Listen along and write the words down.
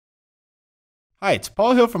Hi, it's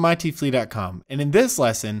Paul Hill from itflea.com, and in this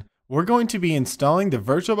lesson, we're going to be installing the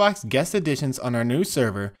VirtualBox guest additions on our new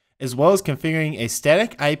server, as well as configuring a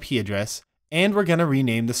static IP address, and we're going to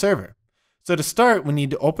rename the server. So to start, we need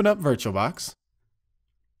to open up VirtualBox,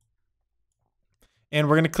 and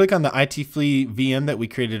we're going to click on the itflea VM that we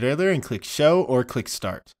created earlier and click Show or click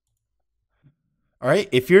Start. Alright,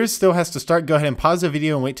 if yours still has to start, go ahead and pause the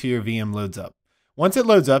video and wait till your VM loads up. Once it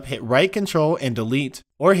loads up, hit right Control and Delete,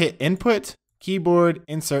 or hit Input, Keyboard,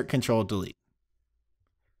 Insert, Control, Delete.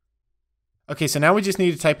 Okay, so now we just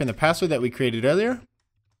need to type in the password that we created earlier.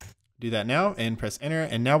 Do that now and press Enter,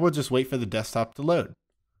 and now we'll just wait for the desktop to load.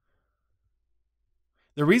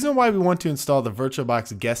 The reason why we want to install the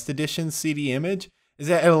VirtualBox Guest Edition CD image is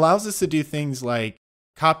that it allows us to do things like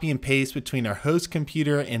copy and paste between our host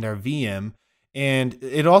computer and our VM, and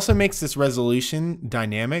it also makes this resolution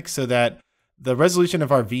dynamic so that the resolution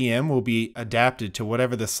of our VM will be adapted to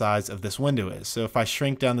whatever the size of this window is. So if I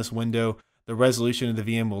shrink down this window, the resolution of the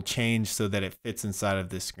VM will change so that it fits inside of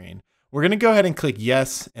this screen. We're going to go ahead and click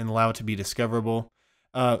yes and allow it to be discoverable.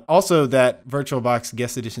 Also, that VirtualBox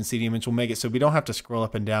Guest Edition CD image will make it so we don't have to scroll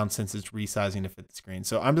up and down since it's resizing to fit the screen.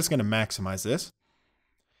 So I'm just going to maximize this.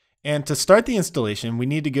 And to start the installation, we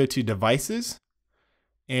need to go to Devices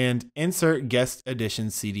and Insert Guest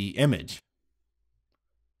Edition CD image.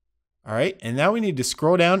 All right, and now we need to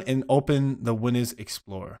scroll down and open the Windows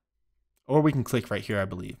Explorer. Or we can click right here, I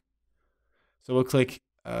believe. So we'll click,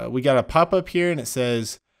 we got a pop-up here and it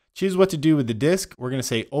says, choose what to do with the disk. We're gonna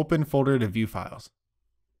say open folder to view files.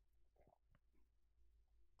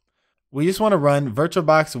 We just wanna run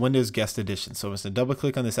VirtualBox Windows Guest Edition. So we're gonna double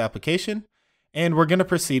click on this application and we're gonna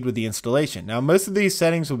proceed with the installation. Now most of these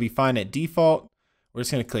settings will be fine at default. We're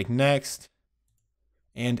just gonna click next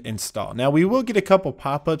and install. Now we will get a couple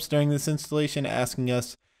pop-ups during this installation asking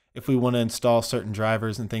us if we want to install certain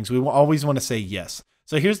drivers and things. We will always want to say yes.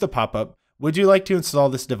 So here's the pop-up. Would you like to install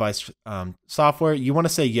this device software? You want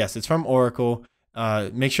to say yes. It's from Oracle.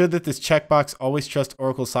 Make sure that this checkbox, always trust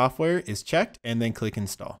Oracle software, is checked, and then click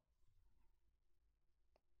install.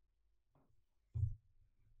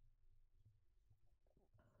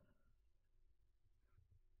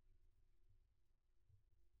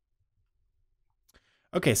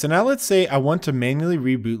 Okay, so now let's say I want to manually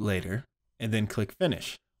reboot later and then click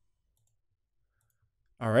finish.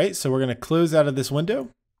 All right, so we're going to close out of this window.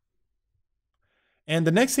 And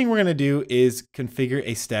the next thing we're going to do is configure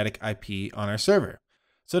a static IP on our server.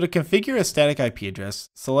 So to configure a static IP address,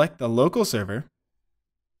 select the local server.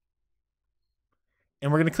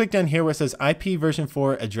 And we're going to click down here where it says IP version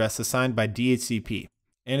 4 address assigned by DHCP.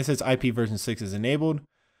 And it says IP version 6 is enabled.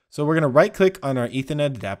 So we're going to right click on our Ethernet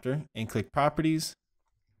adapter and click Properties.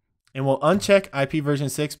 And we'll uncheck IP version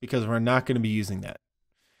 6 because we're not going to be using that.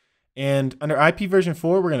 And under IP version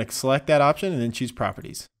 4, we're going to select that option and then choose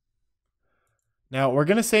Properties. Now we're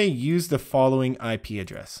going to say use the following IP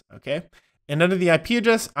address, okay? And under the IP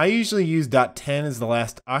address, I usually use .10 as the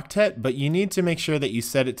last octet, but you need to make sure that you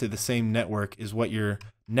set it to the same network as what your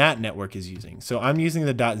NAT network is using. So I'm using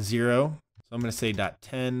the .0, so I'm going to say .10.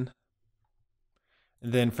 And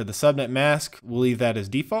then for the subnet mask, we'll leave that as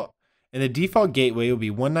default. And the default gateway will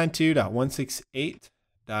be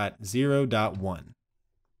 192.168.0.1.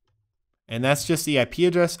 And that's just the IP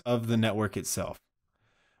address of the network itself.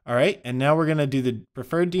 All right, and now we're going to do the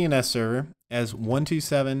preferred DNS server as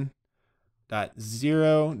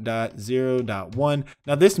 127.0.0.1.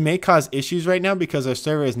 Now this may cause issues right now because our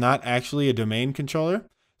server is not actually a domain controller.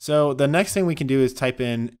 So the next thing we can do is type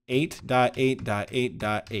in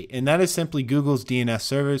 8.8.8.8, and that is simply Google's DNS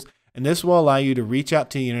servers. And this will allow you to reach out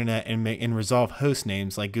to the internet and resolve host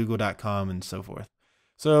names like google.com and so forth.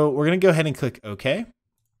 So we're going to go ahead and click OK.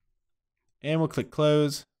 And we'll click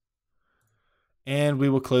Close. And we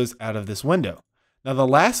will close out of this window. Now the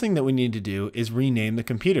last thing that we need to do is rename the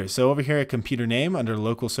computer. So over here at computer name under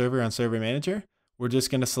local server on server manager, we're just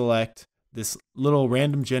going to select this little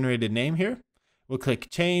random generated name here. We'll click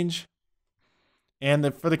Change.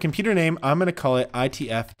 And for the computer name, I'm going to call it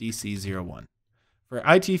ITFDC01. For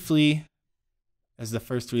itflea as the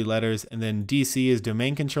first three letters, and then DC is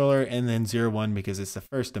domain controller, and then 01 because it's the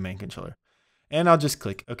first domain controller. And I'll just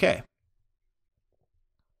click OK.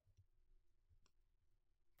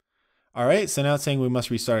 All right, so now it's saying we must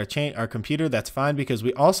restart our computer. That's fine because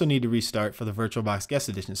we also need to restart for the VirtualBox Guest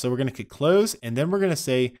Edition. So we're going to click Close, and then we're going to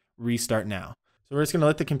say Restart Now. So we're just going to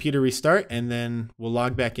let the computer restart, and then we'll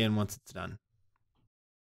log back in once it's done.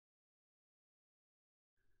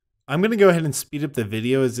 I'm going to go ahead and speed up the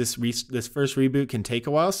video as this first reboot can take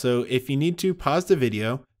a while. So if you need to, pause the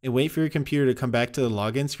video and wait for your computer to come back to the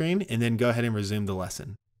login screen and then go ahead and resume the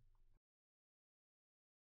lesson.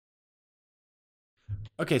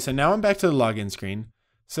 Okay, so now I'm back to the login screen.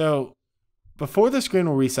 So before the screen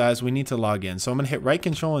will resize, we need to log in. So I'm going to hit right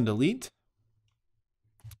control and delete.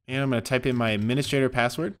 And I'm going to type in my administrator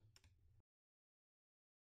password.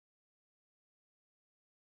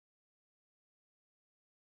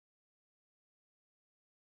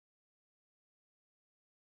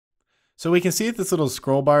 So we can see that this little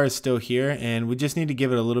scroll bar is still here, and we just need to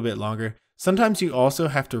give it a little bit longer. Sometimes you also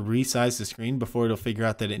have to resize the screen before it'll figure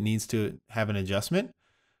out that it needs to have an adjustment.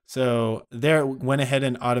 So there it went ahead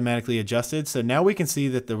and automatically adjusted. So now we can see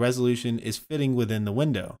that the resolution is fitting within the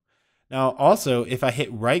window. Now also, if I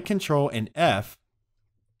hit right control and F,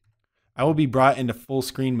 I will be brought into full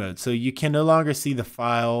screen mode. So you can no longer see the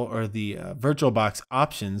file or the VirtualBox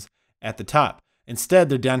options at the top. Instead,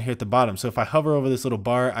 they're down here at the bottom. So if I hover over this little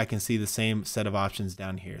bar, I can see the same set of options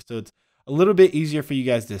down here. So it's a little bit easier for you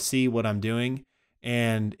guys to see what I'm doing.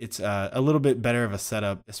 And it's a little bit better of a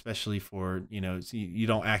setup, especially for, you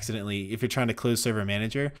don't accidentally, if you're trying to close Server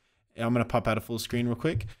Manager. I'm going to pop out a full screen real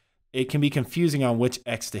quick. It can be confusing on which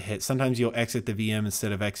X to hit. Sometimes you'll exit the VM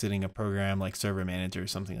instead of exiting a program like Server Manager or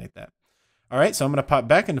something like that. All right, so I'm going to pop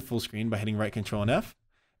back into full screen by hitting right control and F.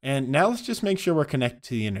 And now let's just make sure we're connected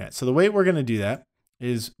to the internet. So the way we're going to do that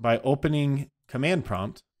is by opening command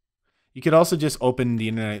prompt. You could also just open the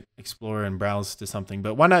Internet Explorer and browse to something,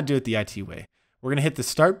 but why not do it the IT way? We're going to hit the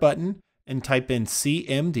start button and type in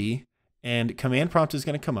CMD, and command prompt is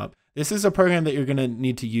going to come up. This is a program that you're going to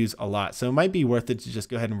need to use a lot, so it might be worth it to just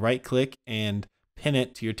go ahead and right click and pin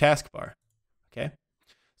it to your taskbar. Okay.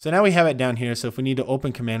 So now we have it down here. So if we need to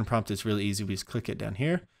open command prompt, it's really easy. We just click it down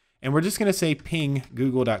here. And we're just going to say ping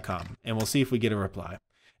google.com, and we'll see if we get a reply.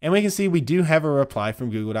 And we can see we do have a reply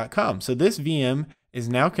from google.com. So this VM is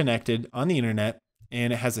now connected on the internet,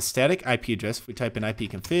 and it has a static IP address. If we type in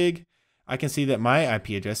ipconfig, I can see that my IP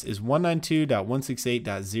address is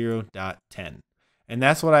 192.168.0.10. And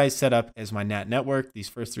that's what I set up as my NAT network, these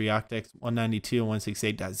first three octets, 192 and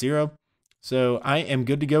 168.0. So I am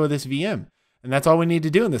good to go with this VM. And that's all we need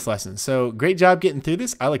to do in this lesson. So great job getting through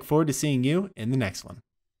this. I look forward to seeing you in the next one.